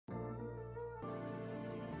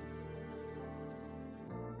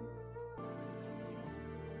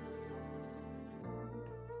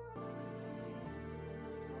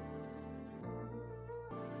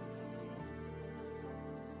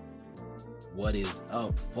What is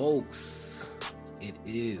up, folks? It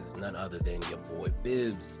is none other than your boy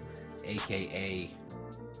Bibbs, aka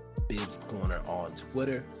Bibbs Corner on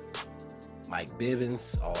Twitter. Mike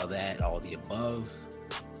Bivens, all that, all the above.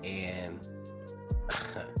 And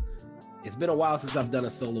it's been a while since I've done a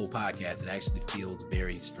solo podcast. It actually feels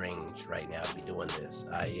very strange right now to be doing this.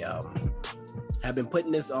 I have been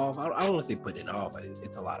putting this off. I don't want to say putting it off.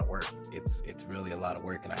 It's a lot of work. It's really a lot of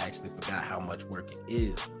work, and I actually forgot how much work it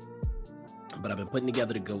is. But I've been putting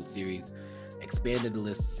together the GOAT series, expanded the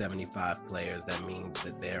list to 75 players. That means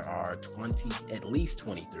that there are at least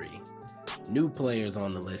 23 new players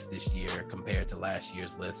on the list this year compared to last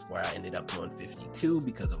year's list where I ended up doing 52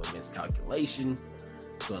 because of a miscalculation.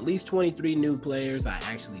 So at least 23 new players. I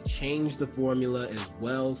actually changed the formula as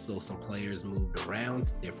well, so some players moved around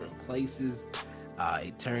to different places.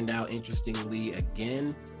 It turned out interestingly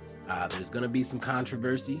again. There's going to be some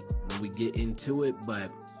controversy when we get into it,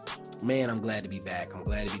 but man, I'm glad to be back. I'm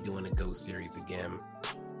glad to be doing the GOAT series again.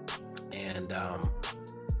 And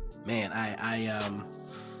man, I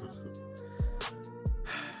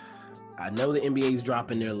know the NBA is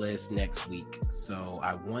dropping their list next week, so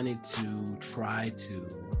I wanted to try to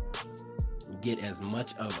get as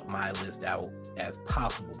much of my list out as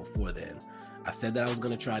possible before then. I said that I was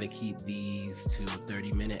going to try to keep these to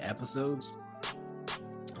 30-minute episodes.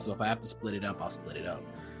 So if I have to split it up, I'll split it up.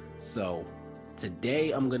 So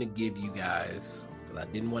today, I'm going to give you guys, because I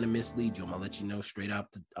didn't want to mislead you, I'm going to let you know straight off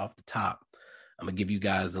the top. I'm going to give you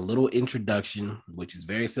guys a little introduction, which is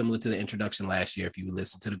very similar to the introduction last year if you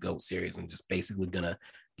listen to the GOAT series. I'm just basically going to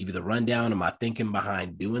give you the rundown of my thinking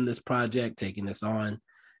behind doing this project, taking this on.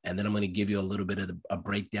 And then I'm going to give you a little bit of a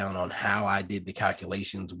breakdown on how I did the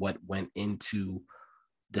calculations, what went into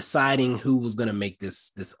deciding who was going to make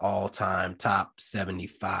this all-time top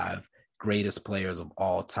 75 greatest players of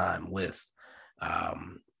all time list.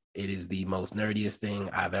 It is the most nerdiest thing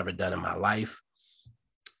I've ever done in my life.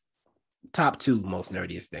 Top two most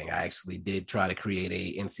nerdiest thing. I actually did try to create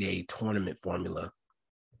a NCAA tournament formula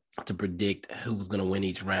to predict who was going to win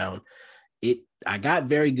each round. I got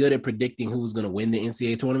very good at predicting who was going to win the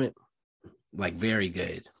NCAA tournament, like very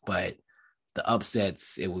good, but the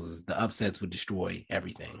upsets would destroy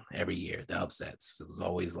everything every year. The upsets, it was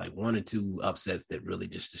always like one or two upsets that really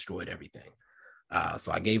just destroyed everything.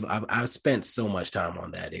 So I spent so much time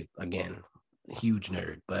on that. Again, huge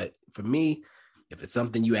nerd. But for me, if it's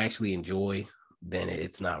something you actually enjoy, then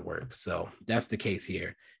it's not work. So that's the case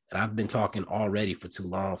here. And I've been talking already for too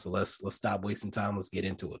long. So let's stop wasting time. Let's get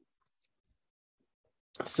into it.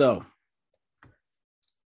 So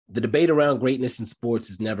the debate around greatness in sports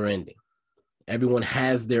is never ending. Everyone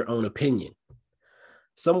has their own opinion.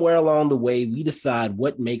 Somewhere along the way, we decide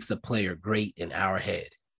what makes a player great in our head.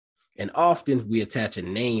 And often we attach a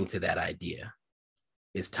name to that idea.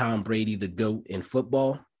 Is Tom Brady the GOAT in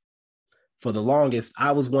football? For the longest,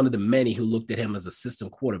 I was one of the many who looked at him as a system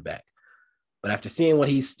quarterback. But after seeing what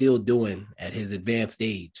he's still doing at his advanced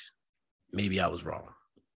age, maybe I was wrong.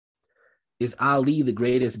 Is Ali the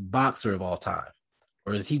greatest boxer of all time?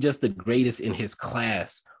 Or is he just the greatest in his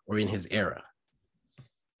class or in his era?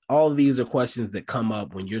 All of these are questions that come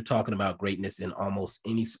up when you're talking about greatness in almost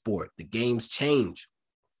any sport. The games change.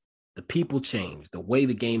 The people change. The way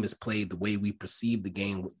the game is played, the way we perceive the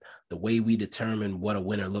game, the way we determine what a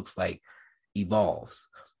winner looks like evolves.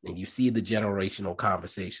 And you see the generational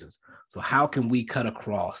conversations. So how can we cut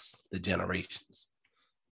across the generations?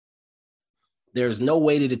 There's no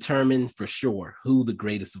way to determine for sure who the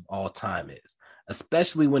greatest of all time is,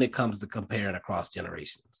 especially when it comes to comparing across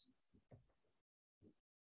generations.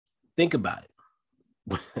 Think about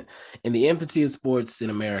it. In the infancy of sports in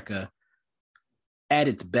America, at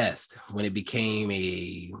its best, when it became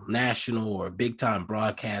a national or big time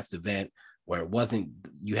broadcast event where it wasn't,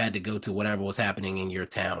 you had to go to whatever was happening in your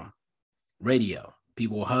town, radio,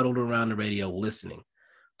 people huddled around the radio listening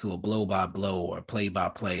to a blow by blow or play by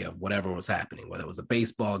play of whatever was happening, whether it was a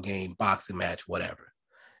baseball game, boxing match, whatever.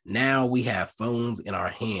 Now we have phones in our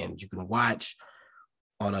hands. You can watch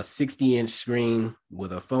on a 60-inch screen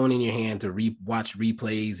with a phone in your hand to watch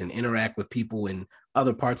replays and interact with people in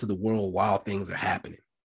other parts of the world while things are happening.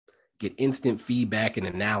 Get instant feedback and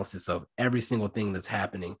analysis of every single thing that's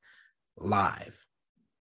happening live.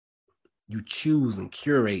 You choose and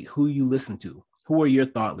curate who you listen to. Who are your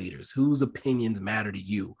thought leaders? Whose opinions matter to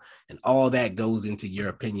you? And all that goes into your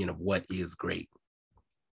opinion of what is great.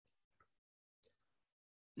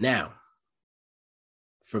 Now,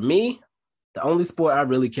 for me, the only sport I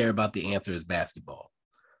really care about the answer is basketball.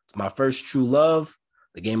 It's my first true love,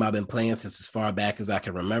 the game I've been playing since as far back as I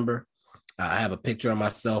can remember. I have a picture of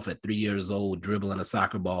myself at 3 years old dribbling a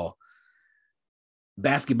soccer ball.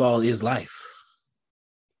 basketball is life.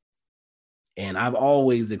 And I've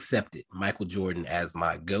always accepted Michael Jordan as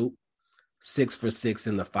my GOAT. 6 for 6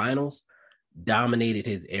 in the finals, dominated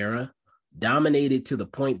his era, dominated to the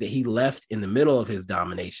point that he left in the middle of his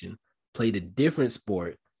domination, played a different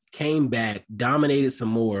sport, came back, dominated some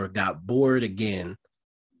more, got bored again,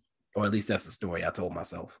 or at least that's the story I told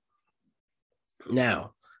myself.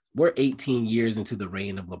 Now, we're 18 years into the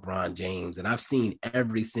reign of LeBron James, and I've seen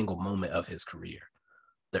every single moment of his career.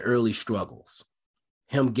 The early struggles,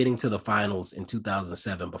 him getting to the finals in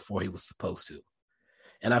 2007 before he was supposed to.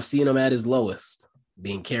 And I've seen him at his lowest,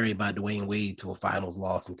 being carried by Dwayne Wade to a finals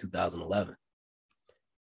loss in 2011.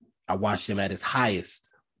 I watched him at his highest,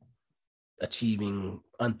 achieving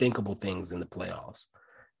unthinkable things in the playoffs,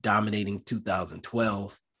 dominating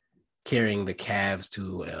 2012, carrying the Cavs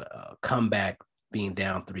to a comeback, being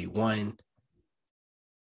down 3-1.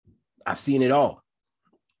 I've seen it all.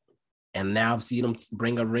 And now I've seen him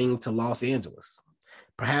bring a ring to Los Angeles.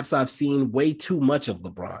 Perhaps I've seen way too much of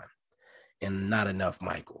LeBron and not enough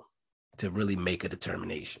Michael to really make a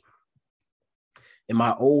determination. In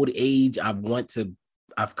my old age,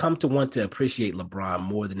 I've come to want to appreciate LeBron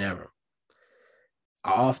more than ever.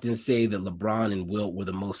 I often say that LeBron and Wilt were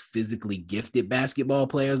the most physically gifted basketball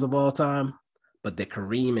players of all time, but that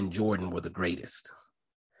Kareem and Jordan were the greatest.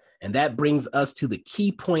 And that brings us to the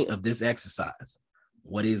key point of this exercise.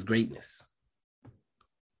 What is greatness?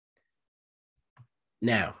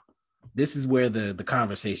 Now, this is where the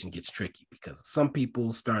conversation gets tricky, because some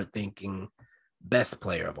people start thinking best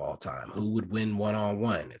player of all time, who would win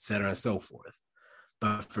one-on-one, et cetera, and so forth.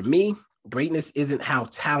 But for me, greatness isn't how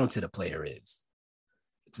talented a player is.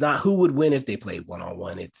 It's not who would win if they played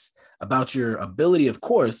one-on-one. It's about your ability, of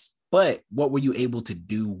course, but what were you able to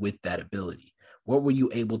do with that ability? What were you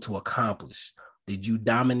able to accomplish? Did you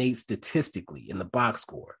dominate statistically in the box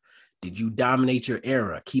score? Did you dominate your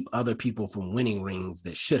era, keep other people from winning rings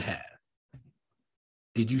that should have?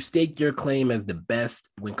 Did you stake your claim as the best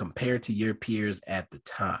when compared to your peers at the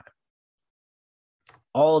time?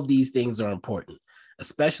 All of these things are important,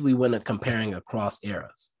 especially when comparing across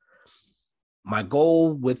eras. My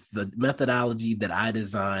goal with the methodology that I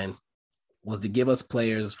designed was to give us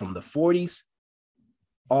players from the 40s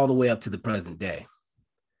all the way up to the present day.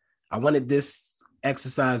 I wanted this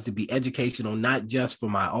exercise to be educational, not just for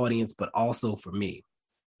my audience, but also for me.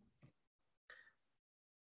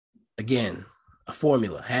 Again, a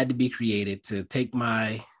formula had to be created to take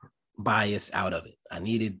my bias out of it. I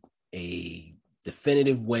needed a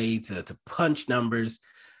definitive way to punch numbers,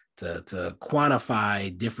 to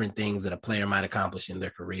quantify different things that a player might accomplish in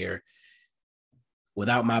their career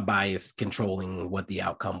without my bias controlling what the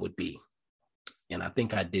outcome would be. And I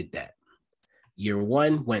think I did that. Year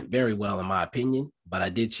one went very well, in my opinion, but I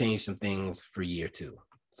did change some things for year two.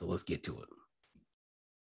 So let's get to it.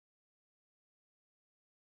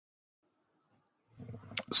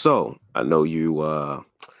 So I know you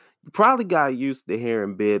probably got used to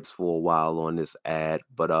hearing Bibbs for a while on this ad,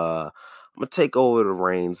 but I'm gonna take over the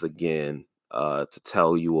reins again to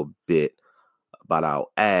tell you a bit about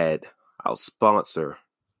our sponsor,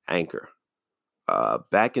 Anchor.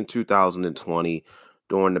 Back in 2020,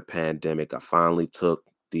 during the pandemic, I finally took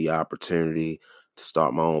the opportunity to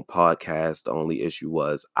start my own podcast. The only issue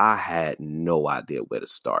was I had no idea where to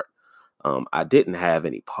start. I didn't have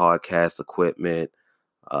any podcast equipment,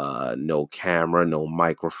 no camera, no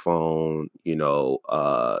microphone,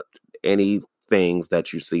 any things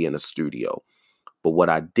that you see in a studio. But what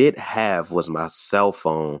I did have was my cell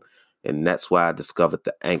phone, and that's why I discovered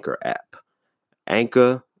the Anchor app.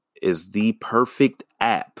 Anchor is the perfect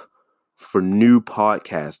app for new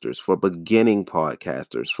podcasters, for beginning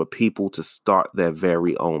podcasters, for people to start their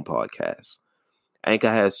very own podcast.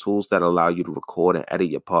 Anchor has tools that allow you to record and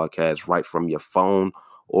edit your podcast right from your phone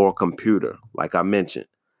or computer, like I mentioned.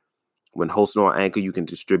 When hosting on Anchor, you can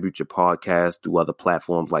distribute your podcast through other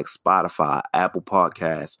platforms like Spotify, Apple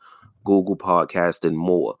Podcasts, Google Podcasts, and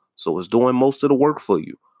more. So it's doing most of the work for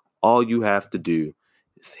you. All you have to do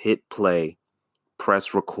is hit play,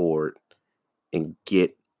 press record, and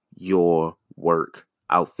get your work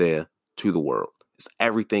out there to the world. It's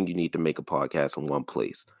everything you need to make a podcast in one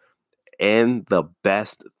place. And the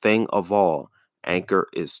best thing of all, Anchor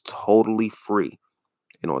is totally free.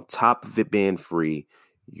 And on top of it being free,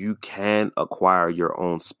 you can acquire your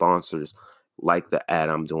own sponsors like the ad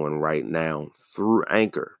I'm doing right now through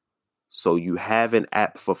Anchor. So you have an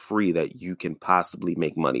app for free that you can possibly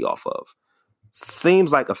make money off of.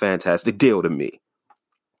 Seems like a fantastic deal to me.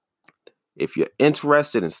 If you're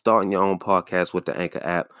interested in starting your own podcast with the Anchor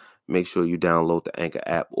app, make sure you download the Anchor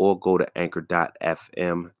app or go to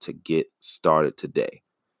anchor.fm to get started today.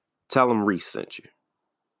 Tell them Reese sent you.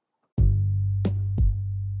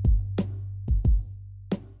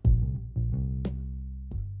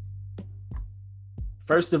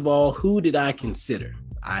 First of all, who did I consider?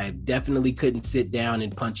 I definitely couldn't sit down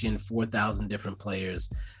and punch in 4,000 different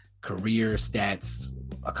players, career stats,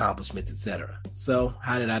 accomplishments, etc. So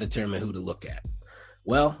how did I determine who to look at?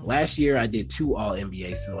 Well, last year I did 4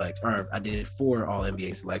 All-NBA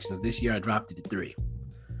selections. This year I dropped it to 3.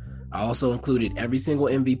 I also included every single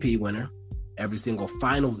MVP winner, every single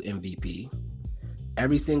finals MVP,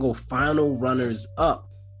 every single final runners up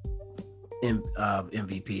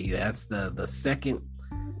MVP. That's the second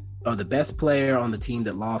or the best player on the team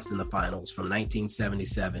that lost in the finals from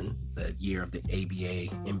 1977, the year of the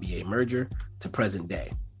ABA-NBA merger, to present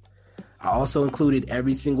day. I also included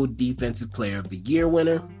every single defensive player of the year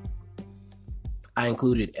winner. I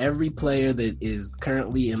included every player that is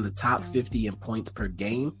currently in the top 50 in points per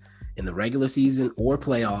game in the regular season or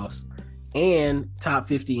playoffs, and top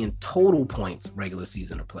 50 in total points regular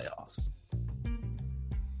season or playoffs.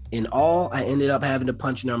 In all, I ended up having to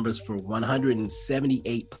punch numbers for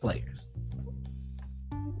 178 players.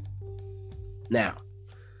 Now,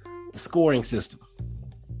 the scoring system.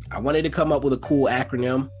 I wanted to come up with a cool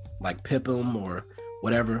acronym like PIPM or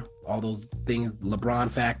whatever, all those things,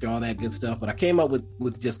 LeBron factor, all that good stuff. But I came up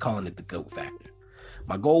with just calling it the GOAT factor.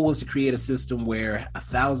 My goal was to create a system where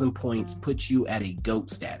 1,000 points puts you at a GOAT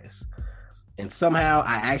status. And somehow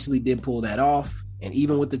I actually did pull that off. And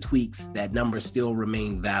even with the tweaks, that number still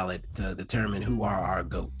remained valid to determine who are our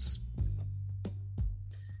GOATs.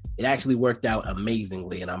 It actually worked out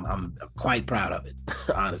amazingly, and I'm quite proud of it,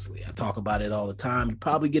 honestly. I talk about it all the time. You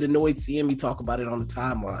probably get annoyed seeing me talk about it on the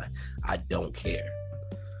timeline. I don't care.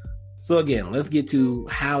 So again, let's get to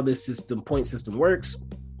how this point system works.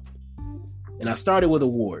 And I started with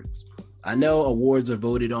awards. I know awards are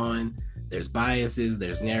voted on. There's biases,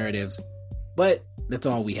 there's narratives, but that's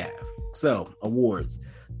all we have. So, awards.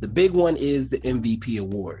 The big one is the MVP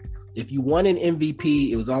award. If you won an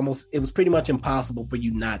MVP, it was pretty much impossible for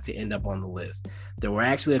you not to end up on the list. There were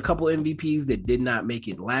actually a couple MVPs that did not make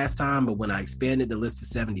it last time, but when I expanded the list to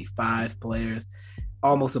 75 players,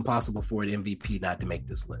 almost impossible for an MVP not to make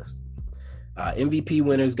this list. MVP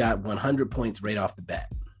winners got 100 points right off the bat.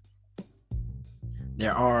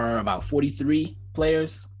 There are about 43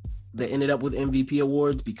 players that ended up with MVP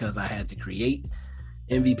awards because I had to create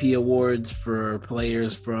MVP awards for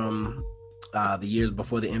players from the years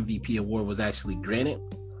before the MVP award was actually granted.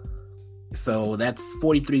 So that's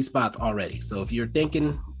 43 spots already. So if you're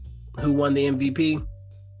thinking who won the MVP,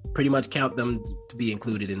 pretty much count them to be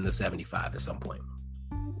included in the 75 at some point.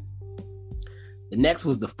 The next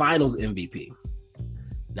was the finals MVP.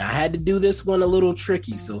 Now I had to do this one a little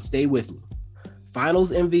tricky, so stay with me.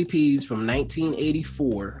 Finals MVPs from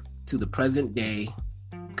 1984 to the present day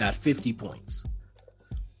got 50 points.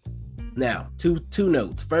 Now, two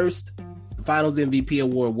notes. First, the Finals MVP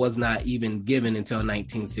award was not even given until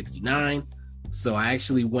 1969. So I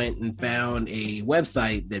actually went and found a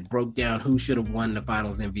website that broke down who should have won the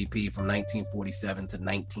Finals MVP from 1947 to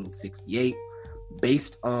 1968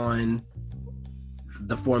 based on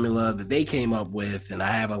the formula that they came up with. And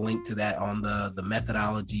I have a link to that on the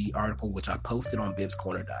methodology article, which I posted on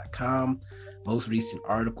bibscorner.com. Most recent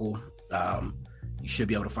article. You should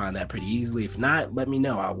be able to find that pretty easily. If not, let me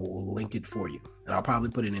know. I will link it for you. And I'll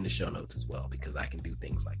probably put it in the show notes as well because I can do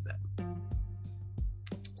things like that.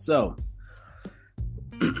 So,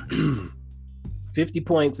 50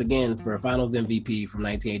 points again for a Finals MVP from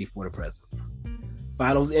 1984 to present.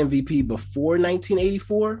 Finals MVP before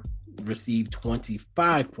 1984 received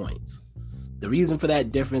 25 points. The reason for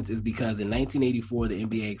that difference is because in 1984, the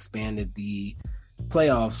NBA expanded the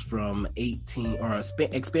playoffs from 18 or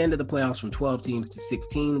expanded the playoffs from 12 teams to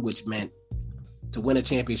 16, which meant to win a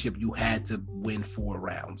championship, you had to win 4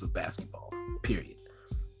 rounds of basketball, period.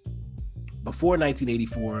 Before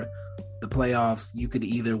 1984, the playoffs, you could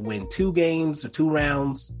either win 2 games or 2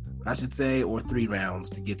 rounds, I should say, or 3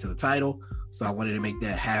 rounds to get to the title. So I wanted to make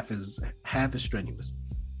that half as strenuous.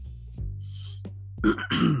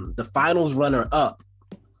 The finals runner up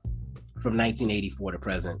from 1984 to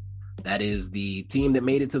present, that is the team that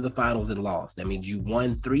made it to the finals and lost. That means you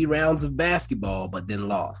won 3 rounds of basketball, but then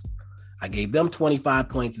lost. I gave them 25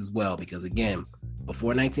 points as well, because again,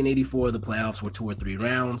 before 1984, the playoffs were 2 or 3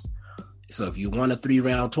 rounds. So if you won a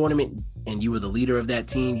 3-round tournament and you were the leader of that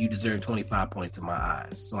team, you deserve 25 points in my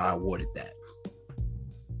eyes. So I awarded that.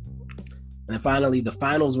 And then finally, the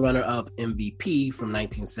finals runner-up MVP from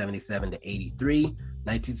 1977 to 83.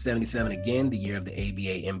 1977, again, the year of the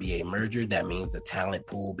ABA-NBA merger. That means the talent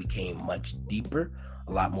pool became much deeper,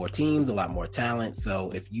 a lot more teams, a lot more talent. So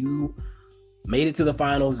if you made it to the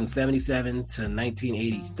finals in 77 to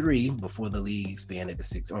 1983, before the league expanded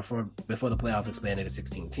to before the playoffs expanded to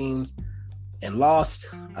 16 teams, and lost,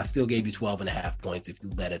 I still gave you 12.5 points if you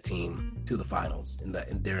led a team to the finals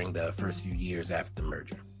during the first few years after the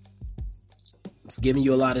merger. It's giving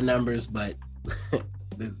you a lot of numbers, but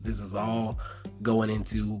this is all going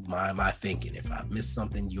into my thinking. If I miss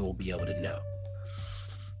something, you'll be able to know.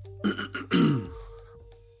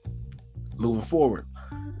 Moving forward,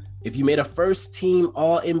 if you made a first team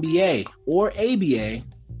All-NBA or ABA,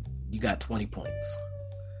 you got 20 points.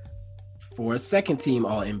 For a second team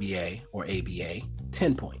All-NBA or ABA,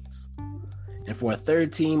 10 points. And for a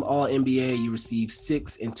third team All-NBA, you receive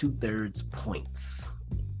 6 2/3 points.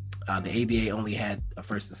 The ABA only had a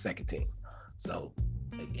first and second team. So,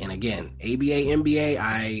 and again, ABA, NBA,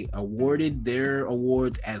 I awarded their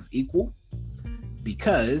awards as equal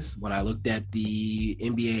because when I looked at the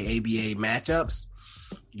NBA, ABA matchups,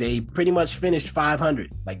 they pretty much finished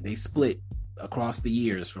 500. Like they split across the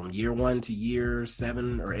years from year 1 to year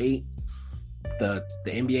 7 or 8. The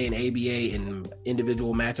NBA and ABA in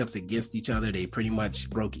individual matchups against each other, they pretty much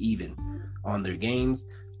broke even on their games.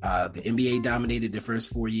 The NBA dominated the first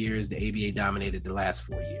 4 years. The ABA dominated the last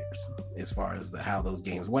 4 years as far as how those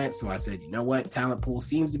games went. So I said, you know what? Talent pool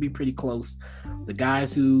seems to be pretty close. The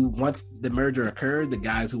guys who, once the merger occurred, the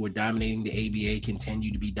guys who were dominating the ABA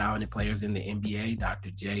continue to be dominant players in the NBA. Dr.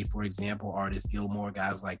 J, for example, Artis Gilmore,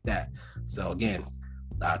 guys like that. So again,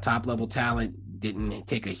 top level talent didn't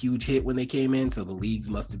take a huge hit when they came in. So the leagues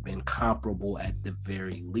must have been comparable at the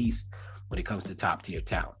very least when it comes to top tier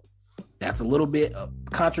talent. That's a little bit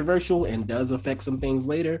controversial and does affect some things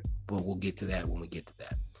later, but we'll get to that when we get to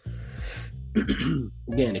that.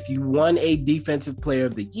 Again, if you won a Defensive Player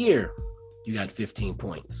of the Year, you got 15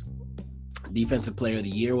 points. Defensive Player of the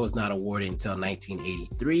Year was not awarded until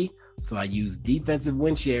 1983, so I used defensive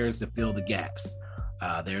win shares to fill the gaps.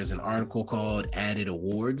 There's an article called Added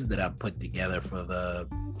Awards that I put together for the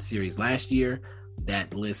series last year.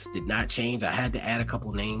 That list did not change. I had to add a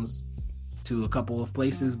couple names to a couple of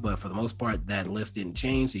places, but for the most part, that list didn't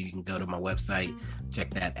change. So you can go to my website,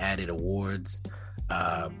 check that Added Awards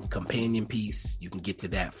companion piece. You can get to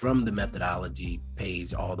that from the methodology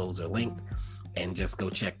page. All those are linked, and just go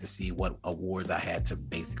check to see what awards I had to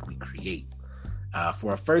basically create.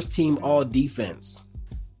 For a first team all defense,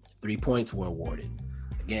 3 points were awarded.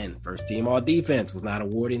 Again, first team all defense was not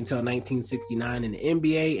awarded until 1969 in the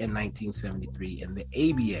NBA and 1973 in the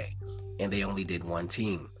ABA, and they only did one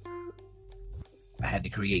team. I had to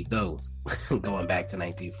create those going back to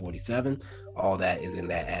 1947. All that is in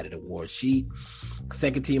that added award sheet.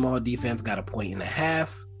 Second team all defense got 1.5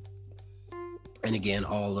 points. And again,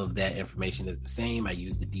 all of that information is the same. I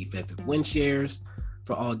used the defensive win shares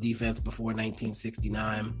for all defense before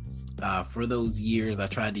 1969. For those years, I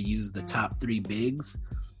tried to use the top 3 bigs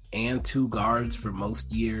and 2 guards for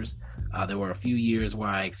most years. There were a few years where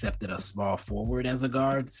I accepted a small forward as a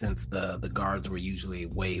guard, since the guards were usually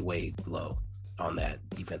way, way low on that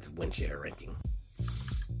defensive win share ranking.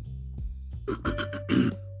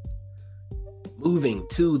 Moving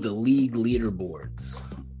to the league leaderboards.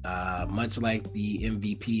 Much like the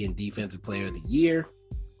MVP and Defensive Player of the Year,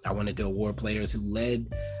 I wanted to award players who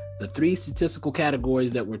led the 3 statistical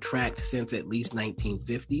categories that were tracked since at least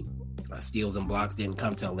 1950. Steals and blocks didn't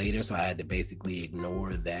come till later, so I had to basically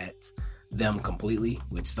ignore them completely,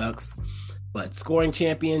 which sucks. But scoring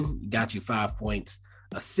champion got you 5 points.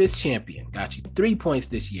 Assist champion got you 3 points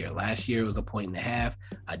this year. Last year it was 1.5 points.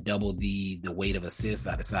 I doubled the weight of assists.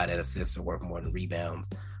 I decided assists are worth more than rebounds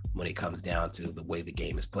when it comes down to the way the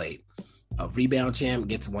game is played. A rebound champ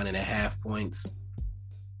gets 1.5 points.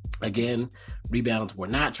 Again, rebounds were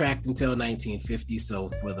not tracked until 1950. So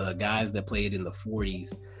for the guys that played in the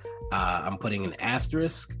 40s, I'm putting an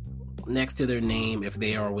asterisk next to their name if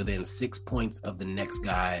they are within 6 points of the next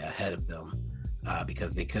guy ahead of them.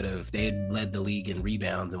 Because they had led the league in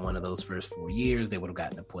rebounds in one of those first 4 years, they would have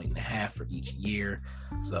gotten 1.5 points for each year.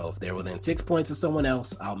 So if they're within 6 points of someone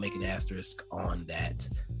else, I'll make an asterisk on that.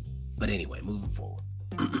 But anyway, moving forward.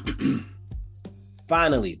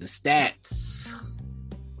 Finally, the stats.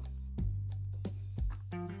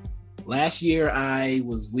 Last year, I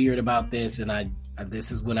was weird about this, and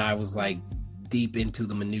this is when I was like deep into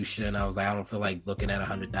the minutia, and I was like, I don't feel like looking at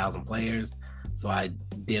 100,000 players. So I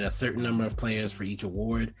did a certain number of players for each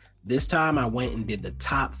award. This time I went and did the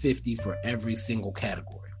top 50 for every single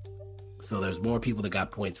category. So there's more people that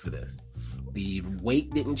got points for this. The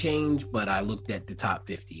weight didn't change, but I looked at the top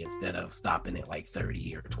 50 instead of stopping at like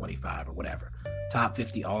 30 or 25 or whatever. Top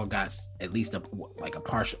 50 all got at least a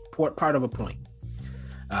partial part of a point.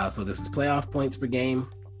 So this is playoff points per game.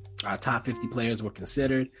 Top 50 players were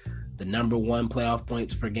considered. The number 1 playoff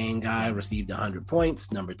points per game guy received 100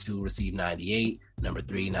 points. Number 2 received 98. Number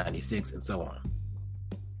 3, 96, and so on.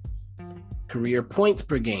 Career points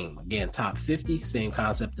per game. Again, top 50, same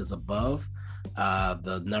concept as above.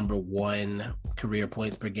 The number one career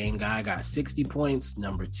points per game guy got 60 points.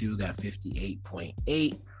 Number 2 got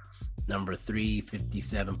 58.8. Number 3,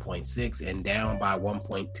 57.6, and down by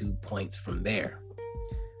 1.2 points from there.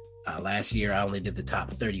 Last year, I only did the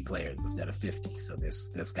top 30 players instead of 50, so this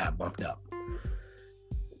got bumped up.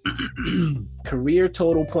 Career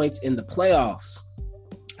total points in the playoffs.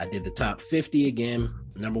 I did the top 50 again.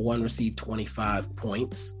 Number 1 received 25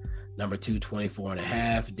 points. Number 2,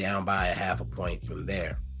 24.5, down by a half a point from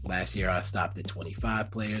there. Last year, I stopped at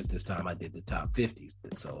 25 players. This time, I did the top 50,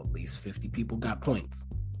 so at least 50 people got points.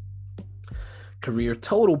 Career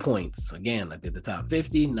total points. Again, I did the top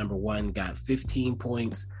 50. Number 1 got 15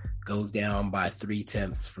 points, goes down by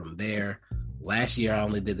 0.3 from there. Last year, I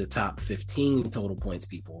only did the top 15 total points.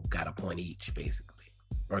 People got a point each, basically,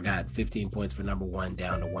 or got 15 points for number 1,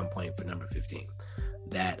 down to 1 point for number 15.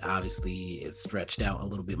 That obviously is stretched out a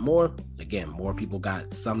little bit more. Again, more people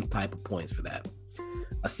got some type of points for that.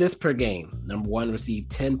 Assists per game. Number 1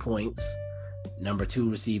 received 10 points. Number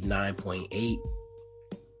 2 received 9.8.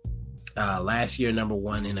 Last year, number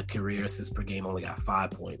 1 in a career assist per game only got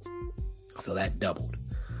 5 points. So that doubled.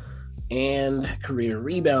 And career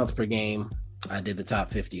rebounds per game, I did the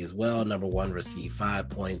top 50 as well. Number 1 received 5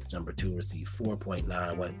 points. Number 2 received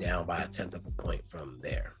 4.9, went down by 1/10 of a point from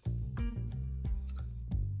there.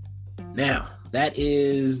 Now, that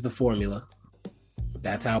is the formula.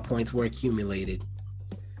 That's how points were accumulated.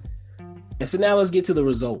 And so now let's get to the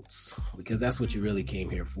results, because that's what you really came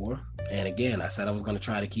here for. And again, I said I was going to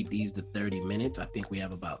try to keep these to 30 minutes. I think we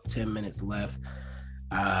have about 10 minutes left.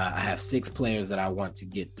 I have 6 players that I want to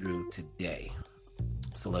get through today.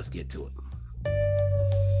 So let's get to it.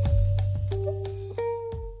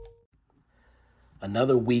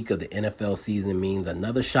 Another week of the NFL season means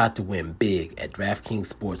another shot to win big at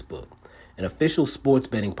DraftKings Sportsbook, an official sports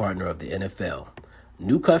betting partner of the NFL.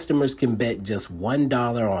 New customers can bet just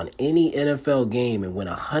 $1 on any NFL game and win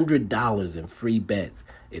 $100 in free bets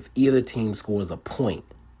if either team scores a point.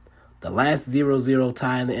 The last 0-0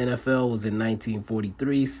 tie in the NFL was in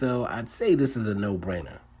 1943, so I'd say this is a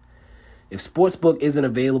no-brainer. If Sportsbook isn't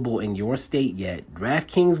available in your state yet,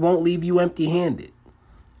 DraftKings won't leave you empty-handed.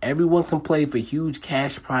 Everyone can play for huge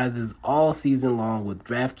cash prizes all season long with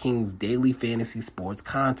DraftKings Daily Fantasy Sports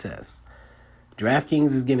Contests.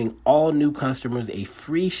 DraftKings is giving all new customers a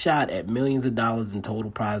free shot at millions of dollars in total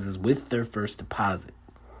prizes with their first deposit.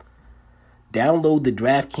 Download the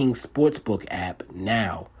DraftKings Sportsbook app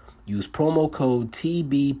now. Use promo code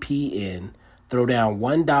TBPN, throw down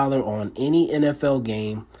 $1 on any NFL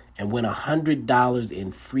game, and win $100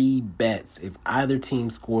 in free bets if either team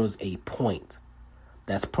scores a point.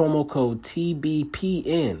 That's promo code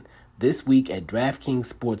TBPN this week at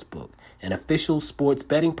DraftKings Sportsbook, an official sports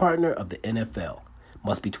betting partner of the NFL.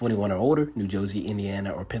 Must be 21 or older, New Jersey,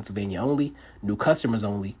 Indiana, or Pennsylvania only. New customers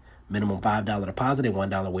only. Minimum $5 deposit and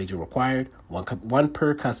 $1 wager required. One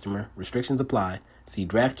per customer. Restrictions apply. See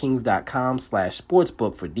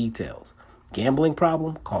DraftKings.com/sportsbook for details. Gambling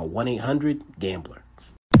problem? Call 1-800-GAMBLER.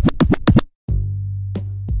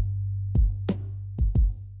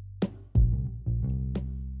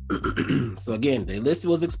 So again, the list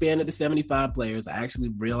was expanded to 75 players. I actually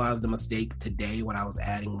realized the mistake today when I was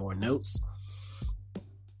adding more notes.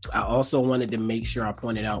 I also wanted to make sure I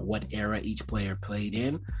pointed out what era each player played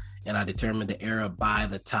in, and I determined the era by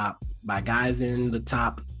guys in the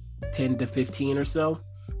top 10 to 15 or so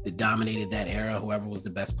that dominated that era, whoever was the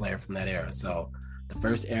best player from that era. So the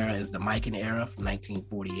first era is the Mikan era from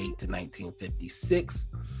 1948 to 1956.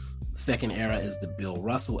 The second era is the Bill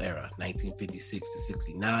Russell era, 1956 to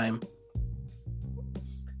 69.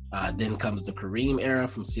 Then comes the Kareem era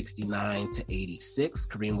from 69 to 86.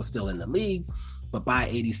 Kareem was still in the league, but by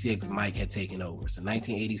 86, Mike had taken over. So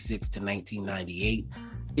 1986 to 1998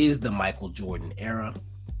 is the Michael Jordan era.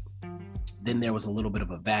 Then there was a little bit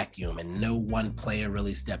of a vacuum and no one player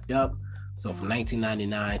really stepped up. So from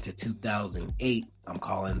 1999 to 2008, I'm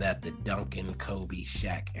calling that the Duncan, Kobe,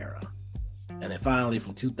 Shaq era. And then finally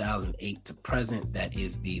from 2008 to present, that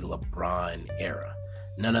is the LeBron era.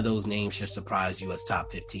 None of those names should surprise you as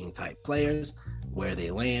top 15 type players. Where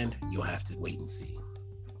they land, you'll have to wait and see.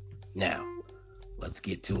 Now, let's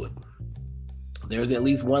get to it. There's at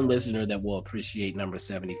least one listener that will appreciate number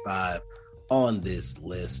 75 on this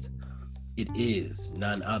list. It is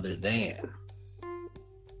none other than,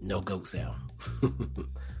 no goat sound,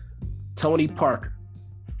 Tony Parker.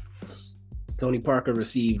 Tony Parker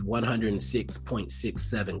received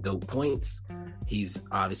 106.67 GOAT points. He's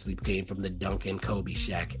obviously came from the Duncan, Kobe,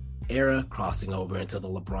 Shaq era, crossing over into the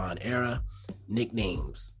LeBron era.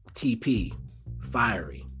 Nicknames: TP,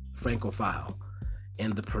 Fiery, Francophile,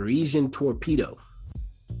 and the Parisian Torpedo.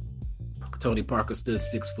 Tony Parker stood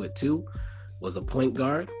 6'2", was a point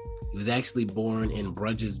guard. He was actually born in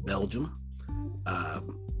Bruges, Belgium.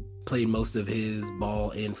 Played most of his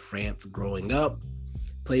ball in France growing up.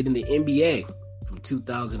 Played in the NBA from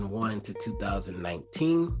 2001 to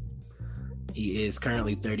 2019. He is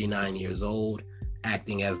currently 39 years old,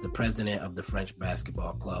 acting as the president of the French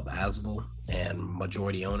basketball club ASVEL and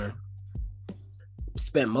majority owner.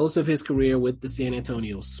 Spent most of his career with the San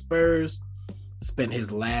Antonio Spurs. Spent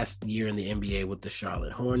his last year in the NBA with the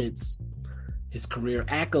Charlotte Hornets. His career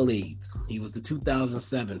accolades: he was the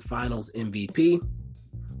 2007 Finals MVP.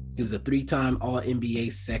 He was a 3-time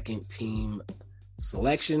All-NBA second team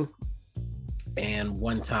selection and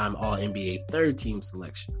 1-time All-NBA third team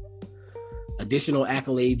selection. Additional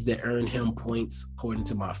accolades that earned him points, according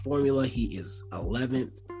to my formula: he is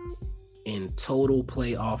 11th in total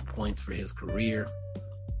playoff points for his career.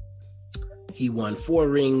 He won 4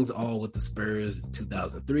 rings, all with the Spurs in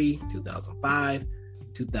 2003, 2005,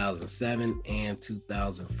 2007, and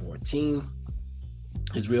 2014.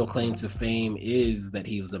 His real claim to fame is that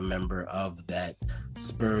he was a member of that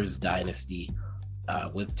Spurs dynasty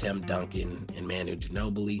with Tim Duncan and Manu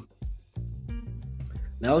Ginobili.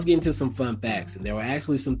 Now let's get into some fun facts. And there were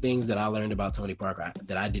actually some things that I learned about Tony Parker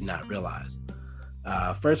that I did not realize.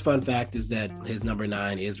 First fun fact is that his number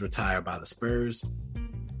 9 is retired by the Spurs.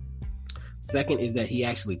 Second is that he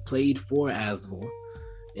actually played for ASVEL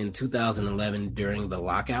in 2011 during the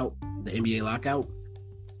lockout, the NBA lockout.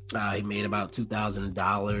 He made about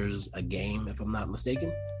 $2,000 a game, if I'm not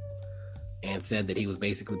mistaken, and said that he was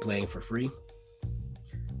basically playing for free.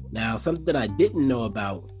 Now, something that I didn't know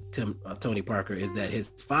about Tony Parker is that his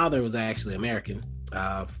father was actually American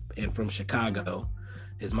and from Chicago.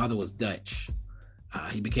 His mother was Dutch.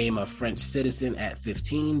 He became a French citizen at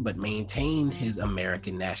 15, but maintained his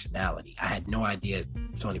American nationality. I had no idea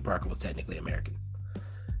Tony Parker was technically American.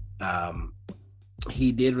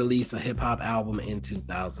 He did release a hip-hop album in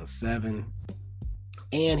 2007,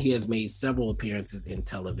 and he has made several appearances in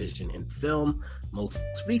television and film, most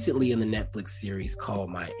recently in the Netflix series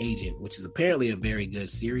called My Agent, which is apparently a very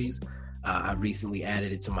good series. I recently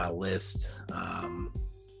added it to my list,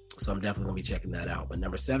 so I'm definitely going to be checking that out. But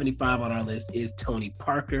number 75 on our list is Tony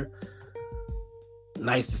Parker.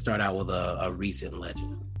 Nice to start out with a recent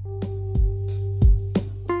legend.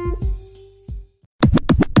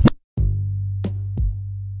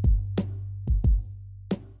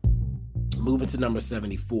 Moving to number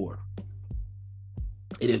 74.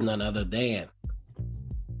 It is none other than,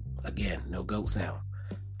 again, no goat sound,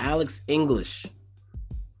 Alex English.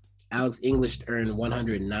 Alex English earned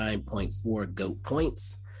 109.4 GOAT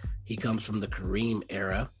points. He comes from the Kareem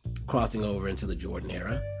era, crossing over into the Jordan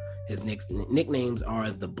era. His nicknames are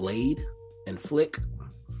The Blade and Flick.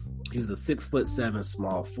 He was a 6'7"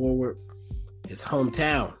 small forward. His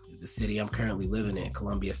hometown is the city I'm currently living in,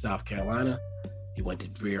 Columbia, South Carolina. He went to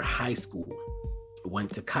Greer High School.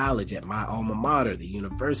 Went to college at my alma mater, the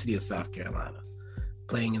University of South Carolina,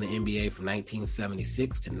 playing in the NBA from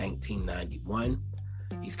 1976 to 1991.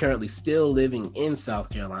 He's currently still living in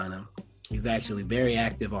South Carolina. He's actually very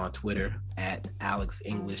active on Twitter at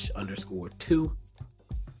AlexEnglish_2.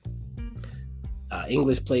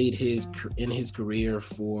 English played in his career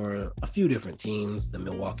for a few different teams: the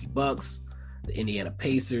Milwaukee Bucks, the Indiana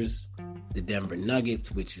Pacers, the Denver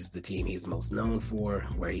Nuggets, which is the team he's most known for,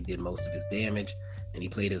 where he did most of his damage, and he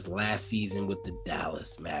played his last season with the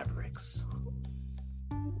Dallas Mavericks.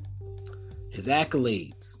 His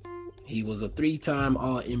accolades: he was a 3-time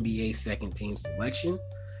All-NBA second team selection,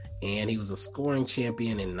 and he was a scoring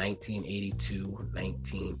champion in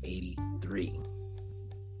 1982-1983.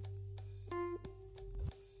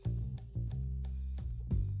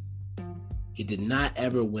 He did not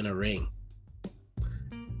ever win a ring.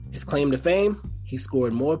 His claim to fame: he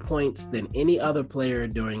scored more points than any other player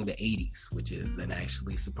during the 80s, which is an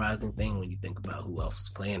actually surprising thing when you think about who else was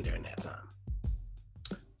playing during that time.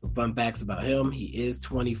 Some fun facts about him: he is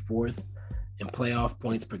 24th in playoff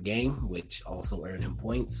points per game, which also earned him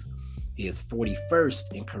points. He is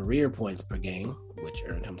 41st in career points per game, which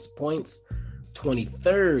earned him some points.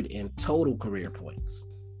 23rd in total career points.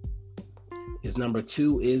 His number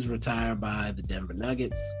 2 is retired by the Denver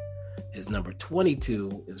Nuggets. His number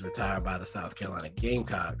 22 is retired by the South Carolina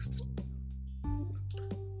Gamecocks.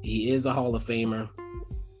 He is a Hall of Famer.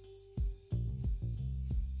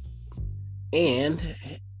 And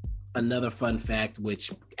another fun fact,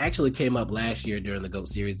 which actually came up last year during the GOAT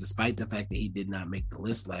series, despite the fact that he did not make the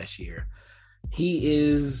list last year, he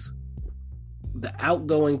is the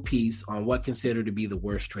outgoing piece on what considered to be the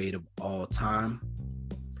worst trade of all time.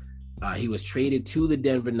 He was traded to the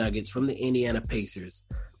Denver Nuggets from the Indiana Pacers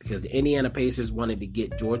because the Indiana Pacers wanted to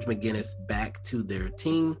get George McGinnis back to their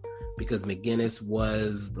team because McGinnis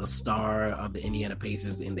was the star of the Indiana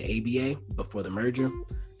Pacers in the ABA before the merger,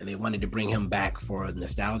 and they wanted to bring him back for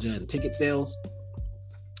nostalgia and ticket sales.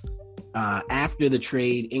 After the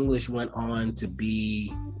trade, English went on to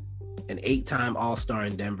be an 8-time All-Star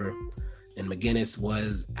in Denver, and McGinnis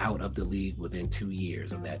was out of the league within 2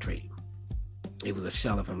 years of that trade. He was a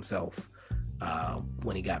shell of himself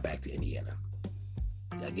when he got back to Indiana.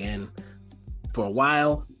 Again, for a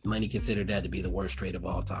while, many considered that to be the worst trade of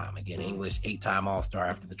all time. Again, English, 8-time All-Star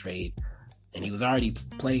after the trade, and he was already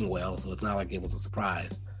playing well, so it's not like it was a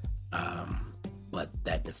surprise. But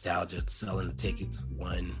that nostalgia, selling the tickets,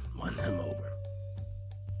 won them over.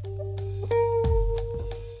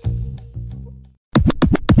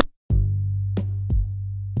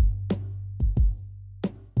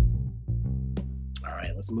 All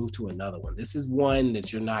right, let's move to another one. This is one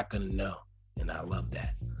that you're not going to know, and I love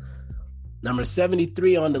that. Number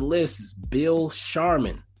 73 on the list is Bill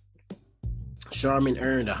Sharman. Sharman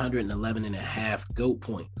earned 111.5 GOAT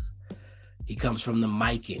points. He comes from the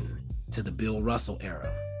Mikan to the Bill Russell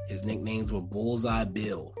era. His nicknames were Bullseye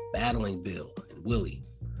Bill, Battling Bill, and Willie.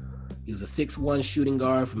 He was a 6'1" shooting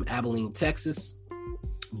guard from Abilene, Texas.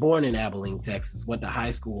 Born in Abilene, Texas, went to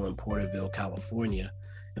high school in Porterville, California,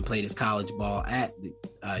 and played his college ball at the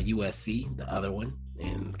USC, the other one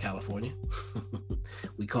in California.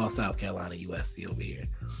 We call South Carolina USC over here.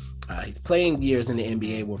 His playing years in the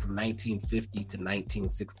NBA were from 1950 to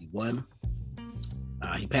 1961.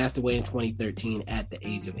 He passed away in 2013 at the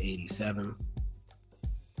age of 87.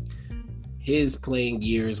 His playing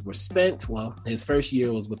years were spent, his first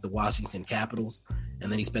year was with the Washington Capitals,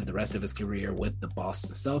 and then he spent the rest of his career with the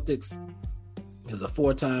Boston Celtics. He was a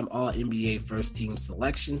 4-time All-NBA first-team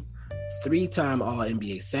selection, 3-time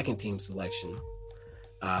All-NBA second-team selection.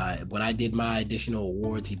 When I did my additional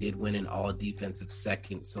awards, he did win an All-Defensive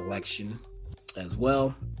second selection as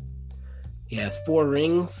well. He has 4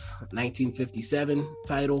 rings, 1957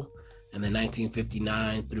 title, and then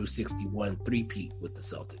 1959 through 61 three-peat with the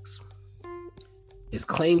Celtics. His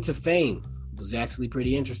claim to fame was actually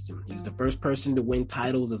pretty interesting. He was the first person to win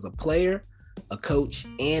titles as a player, a coach,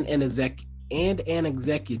 and an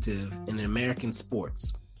executive in American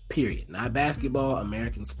sports, period. Not basketball,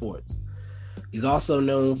 American sports. He's also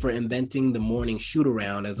known for inventing the morning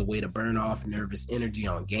shoot-around as a way to burn off nervous energy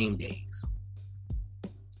on game days.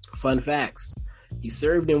 Fun facts. He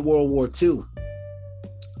served in World War II.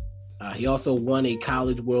 He also won a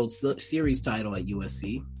College World Series title at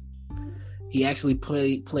USC. He actually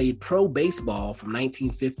played pro baseball from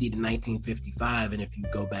 1950 to 1955, and if you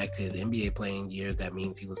go back to his NBA playing years, that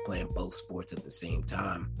means he was playing both sports at the same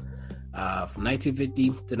time. From 1950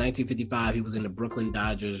 to 1955, he was in the Brooklyn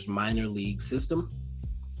Dodgers minor league system.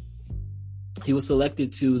 He was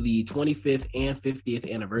selected to the 25th and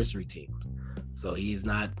 50th anniversary teams, so he is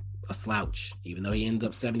not a slouch. Even though he ended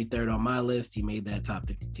up 73rd on my list, he made that top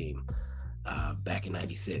 50 team back in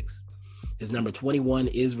 96. His number 21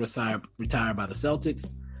 is retired by the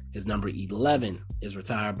Celtics. His number 11 is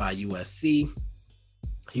retired by USC.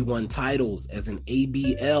 He won titles as an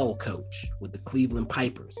ABL coach with the Cleveland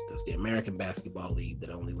Pipers. That's the American Basketball League that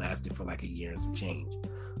only lasted for like a year and some change.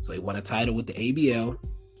 So he won a title with the ABL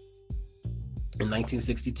in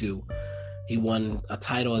 1962. He won a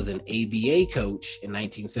title as an ABA coach in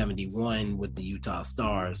 1971 with the Utah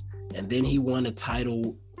Stars. And then he won a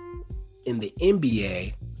title in the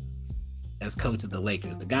NBA as coach of the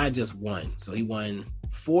Lakers. The guy just won. So he won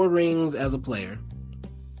 4 rings as a player.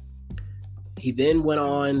 He then went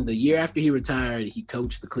on, the year after he retired, he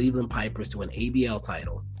coached the Cleveland Pipers to an ABL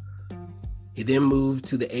title. He then moved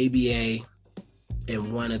to the ABA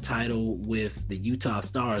and won a title with the Utah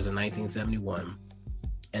Stars in 1971.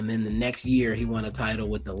 And then the next year, he won a title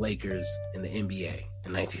with the Lakers in the NBA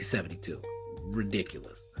in 1972.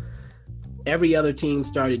 Ridiculous. Every other team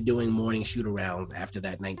started doing morning shoot-arounds after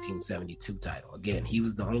that 1972 title. Again, he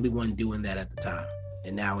was the only one doing that at the time.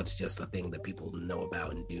 And now it's just a thing that people know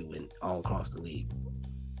about and do and all across the league.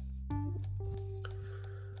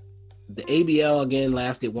 The ABL, again,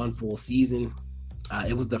 lasted 1 full season.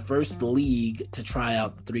 It was the first league to try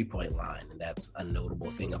out the three-point line. And that's a notable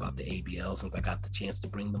thing about the ABL since I got the chance to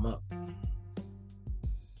bring them up.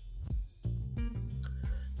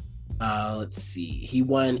 Let's see. He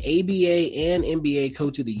won ABA and NBA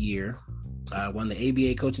Coach of the Year. Won the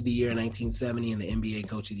ABA Coach of the Year in 1970 and the NBA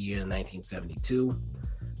Coach of the Year in 1972.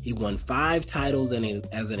 He won 5 titles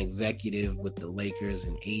as an executive with the Lakers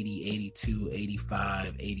in 80, 82,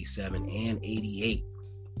 85, 87, and 88.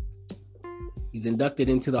 He's inducted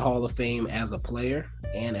into the Hall of Fame as a player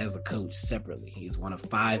and as a coach separately. He's one of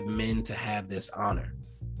 5 men to have this honor.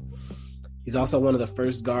 He's also one of the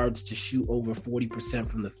first guards to shoot over 40%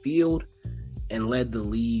 from the field and led the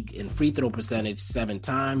league in free throw percentage 7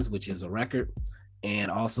 times, which is a record, and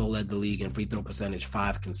also led the league in free throw percentage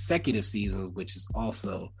 5 consecutive seasons, which is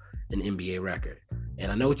also an NBA record. And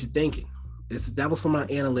I know what you're thinking. That was for my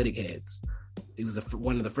analytic heads. He was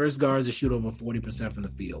one of the first guards to shoot over 40% from the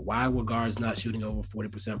field. Why were guards not shooting over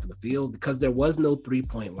 40% from the field? Because there was no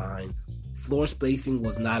 3-point line. Floor spacing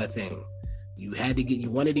was not a thing. You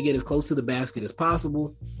wanted to get as close to the basket as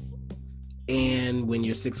possible. And when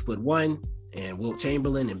you're 6'1" and Wilt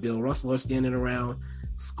Chamberlain and Bill Russell are standing around,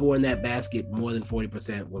 scoring that basket more than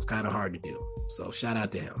 40% was kind of hard to do. So shout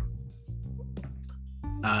out to him.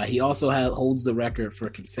 He also holds the record for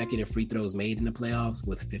consecutive free throws made in the playoffs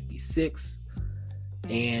with 56.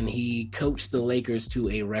 And he coached the Lakers to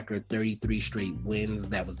a record 33 straight wins.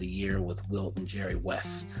 That was the year with Wilt and Jerry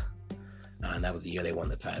West. And that was the year they won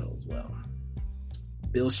the title as well.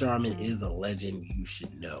 Bill Sharman is a legend you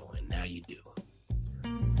should know, and now you do.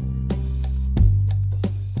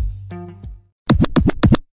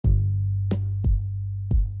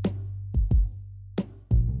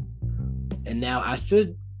 And now I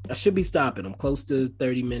should be stopping. I'm close to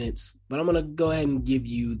 30 minutes, but I'm going to go ahead and give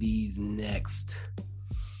you these next.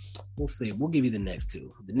 We'll see. We'll give you the next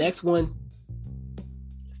 2. The next one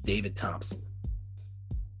is David Thompson.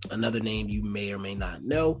 Another name you may or may not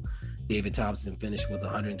know. David Thompson finished with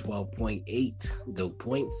 112.8 GOAT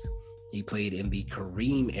points. He played in the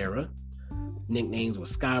Kareem era. Nicknames were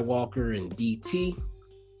Skywalker and DT.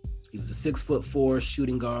 He was a 6'4"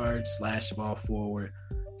 shooting guard / small forward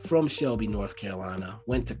from Shelby, North Carolina.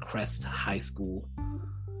 Went to Crest High School.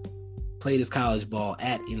 Played his college ball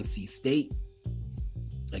at NC State.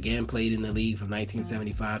 Again, played in the league from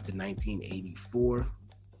 1975 to 1984.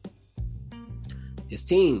 His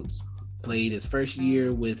teams played his first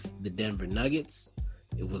year with the Denver Nuggets.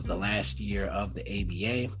 It was the last year of the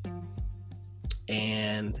ABA.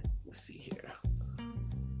 And let's see here.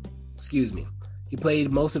 He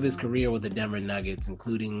played most of his career with the Denver Nuggets,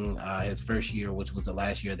 including his first year, which was the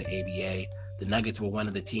last year of the ABA. The Nuggets were one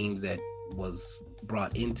of the teams that was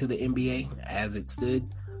brought into the NBA as it stood.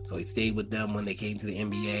 So he stayed with them when they came to the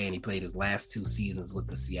NBA, and he played his last 2 seasons with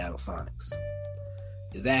the Seattle Sonics.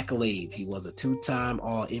 His accolades: he was a 2-time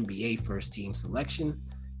All-NBA first-team selection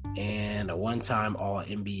and a 1-time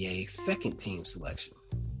All-NBA second-team selection.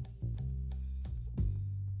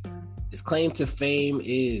 His claim to fame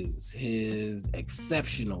is his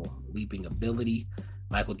exceptional leaping ability.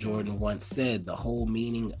 Michael Jordan once said the whole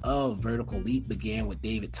meaning of vertical leap began with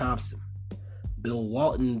David Thompson. Bill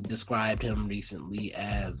Walton described him recently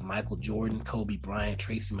as Michael Jordan, Kobe Bryant,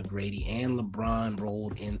 Tracy McGrady, and LeBron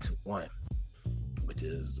rolled into one. Which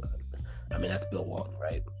is, that's Bill Walton,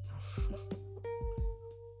 right?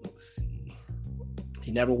 Let's see.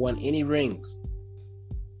 He never won any rings.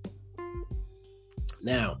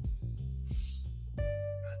 Now,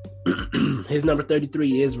 his number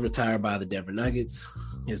 33 is retired by the Denver Nuggets.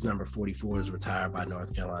 His number 44 is retired by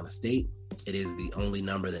North Carolina State. It is the only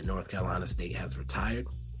number that North Carolina State has retired.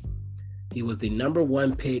 He was the number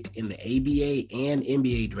 1 pick in the ABA and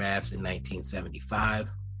NBA drafts in 1975.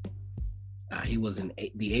 He was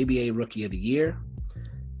the ABA Rookie of the Year,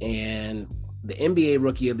 and the NBA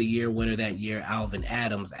Rookie of the Year winner that year, Alvin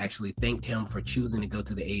Adams, actually thanked him for choosing to go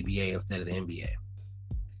to the ABA instead of the NBA.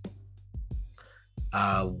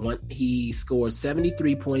 He scored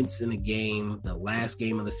 73 points in a game, the last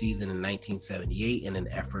game of the season in 1978, in an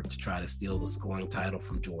effort to try to steal the scoring title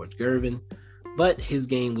from George Gervin. But his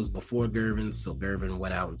game was before Gervin, so Gervin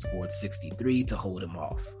went out and scored 63 to hold him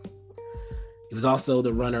off. He was also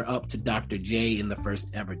the runner-up to Dr. J in the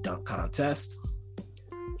first ever dunk contest.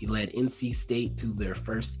 He led NC State to their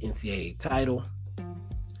first NCAA title.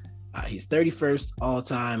 He's 31st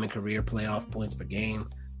all-time in career playoff points per game,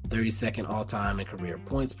 32nd all-time in career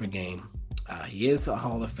points per game. He is a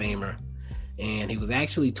Hall of Famer, and he was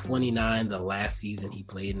actually 29 the last season he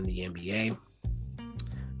played in the NBA.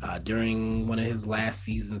 During one of his last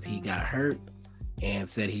seasons, he got hurt and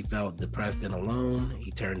said he felt depressed and alone.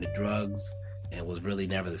 He turned to drugs and was really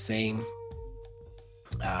never the same.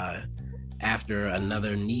 After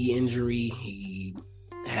another knee injury, he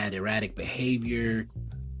had erratic behavior,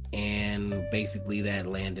 and basically that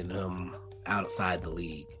landed him outside the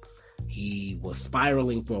league. He was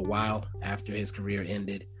spiraling for a while after his career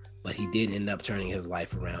ended, but he did end up turning his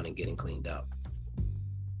life around and getting cleaned up.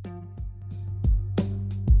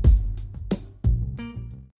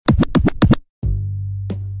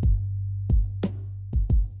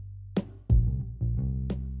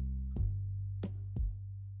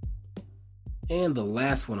 And the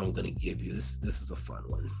last one I'm going to give you, this is a fun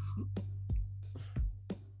one.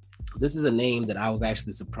 This is a name that I was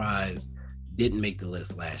actually surprised didn't make the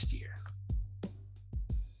list last year.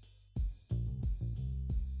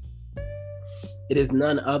 It is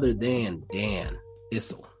none other than Dan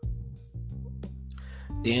Issel.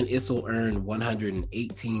 Dan Issel earned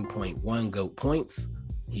 118.1 GOAT points.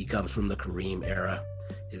 He comes from the Kareem era.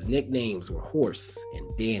 His nicknames were Horse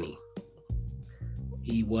and Danny.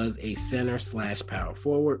 He was a center / power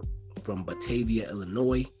forward from Batavia,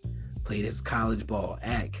 Illinois. Played his college ball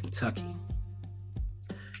at Kentucky.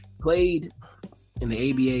 Played in the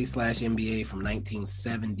ABA / NBA from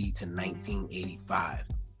 1970 to 1985.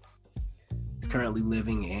 He's currently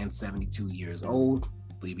living and 72 years old.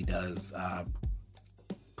 I believe he does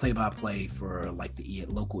play-by-play for like the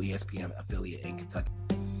local ESPN affiliate in Kentucky.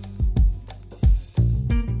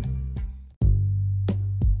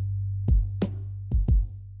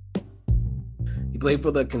 He played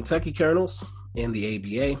for the Kentucky Colonels in the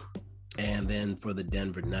ABA and then for the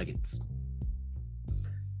Denver Nuggets.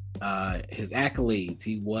 His accolades: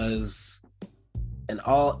 he was an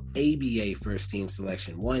All-ABA first-team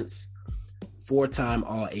selection once, 4-time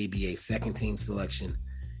All-ABA second-team selection,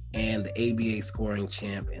 and the ABA scoring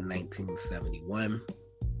champ in 1971.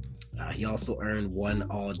 He also earned 1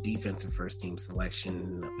 All-Defensive first-team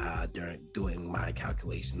selection during doing my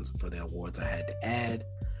calculations for the awards I had to add.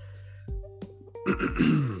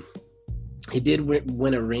 He did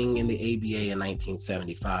win a ring in the ABA in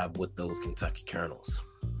 1975 with those Kentucky Colonels.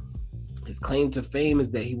 His claim to fame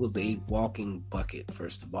is that he was a walking bucket,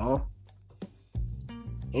 first of all.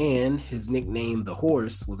 And his nickname, the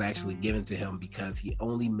Horse, was actually given to him because he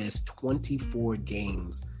only missed 24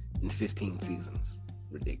 games in 15 seasons.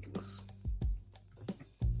 Ridiculous.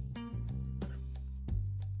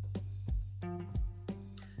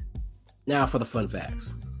 Now for the fun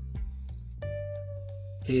facts.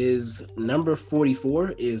 His number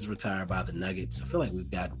 44 is retired by the Nuggets. I feel like we've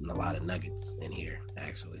gotten a lot of Nuggets in here,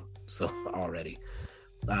 actually. So already.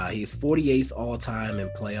 He's 48th all-time in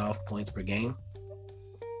playoff points per game.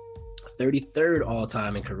 33rd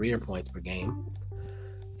all-time in career points per game.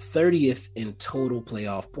 30th in total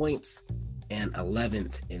playoff points. And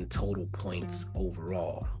 11th in total points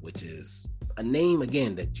overall, which is a name,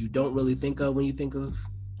 again, that you don't really think of when you think of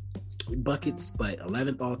buckets, but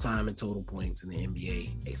 11th all-time in total points in the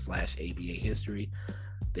NBA / ABA history.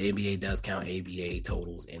 The NBA does count ABA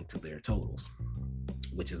totals into their totals,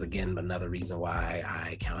 which is, again, another reason why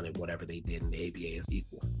I counted whatever they did in the ABA as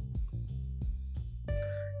equal.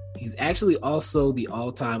 He's actually also the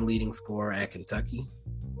all-time leading scorer at Kentucky,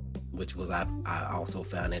 which was I also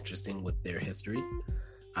found interesting with their history.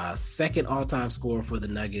 Second all-time scorer for the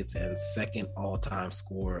Nuggets and second all-time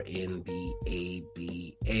scorer in the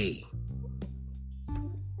ABA.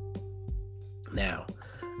 Now,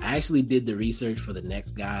 I actually did the research for the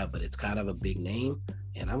next guy, but it's kind of a big name,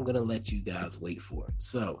 and I'm going to let you guys wait for it.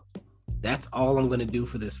 So that's all I'm going to do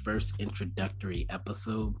for this first introductory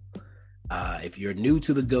episode. If you're new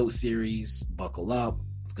to the GOAT series, buckle up.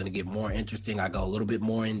 It's going to get more interesting. I go a little bit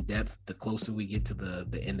more in depth the closer we get to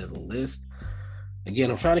the end of the list.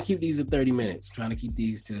 Again, I'm trying to keep these at 30 minutes. I'm trying to keep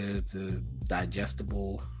these to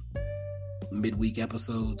digestible midweek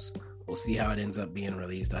episodes. We'll see how it ends up being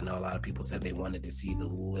released. I know a lot of people said they wanted to see the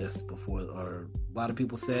list before, or a lot of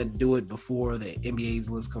people said do it before the NBA's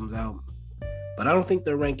list comes out. But I don't think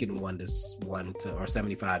they're ranking 1 to or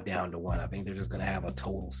 75 down to 1. I think they're just going to have a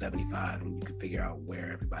total 75, and you can figure out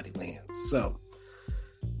where everybody lands. So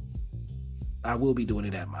I will be doing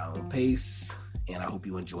it at my own pace, and I hope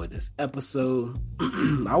you enjoy this episode.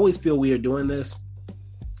 I always feel weird doing this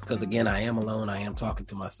because, again, I am alone. I am talking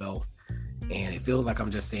to myself, and it feels like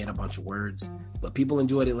I'm just saying a bunch of words. But people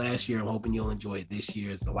enjoyed it last year. I'm hoping you'll enjoy it this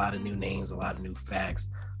year. It's a lot of new names, a lot of new facts.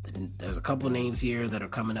 There's a couple of names here that are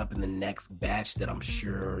coming up in the next batch that I'm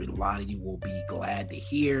sure a lot of you will be glad to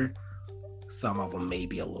hear. Some of them may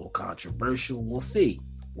be a little controversial. We'll see.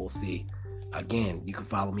 Again, you can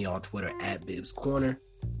follow me on Twitter at Bibbs Corner.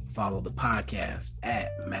 Follow the podcast at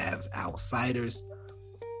Mavs Outsiders.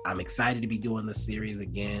 I'm excited to be doing this series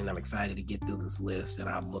again. I'm excited to get through this list, and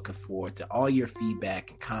I'm looking forward to all your feedback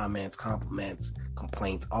and comments, compliments,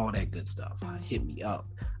 complaints, all that good stuff. Hit me up.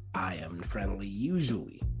 I am friendly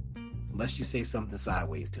usually. Unless you say something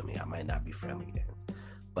sideways to me, I might not be friendly then.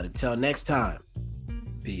 But until next time,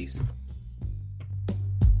 peace.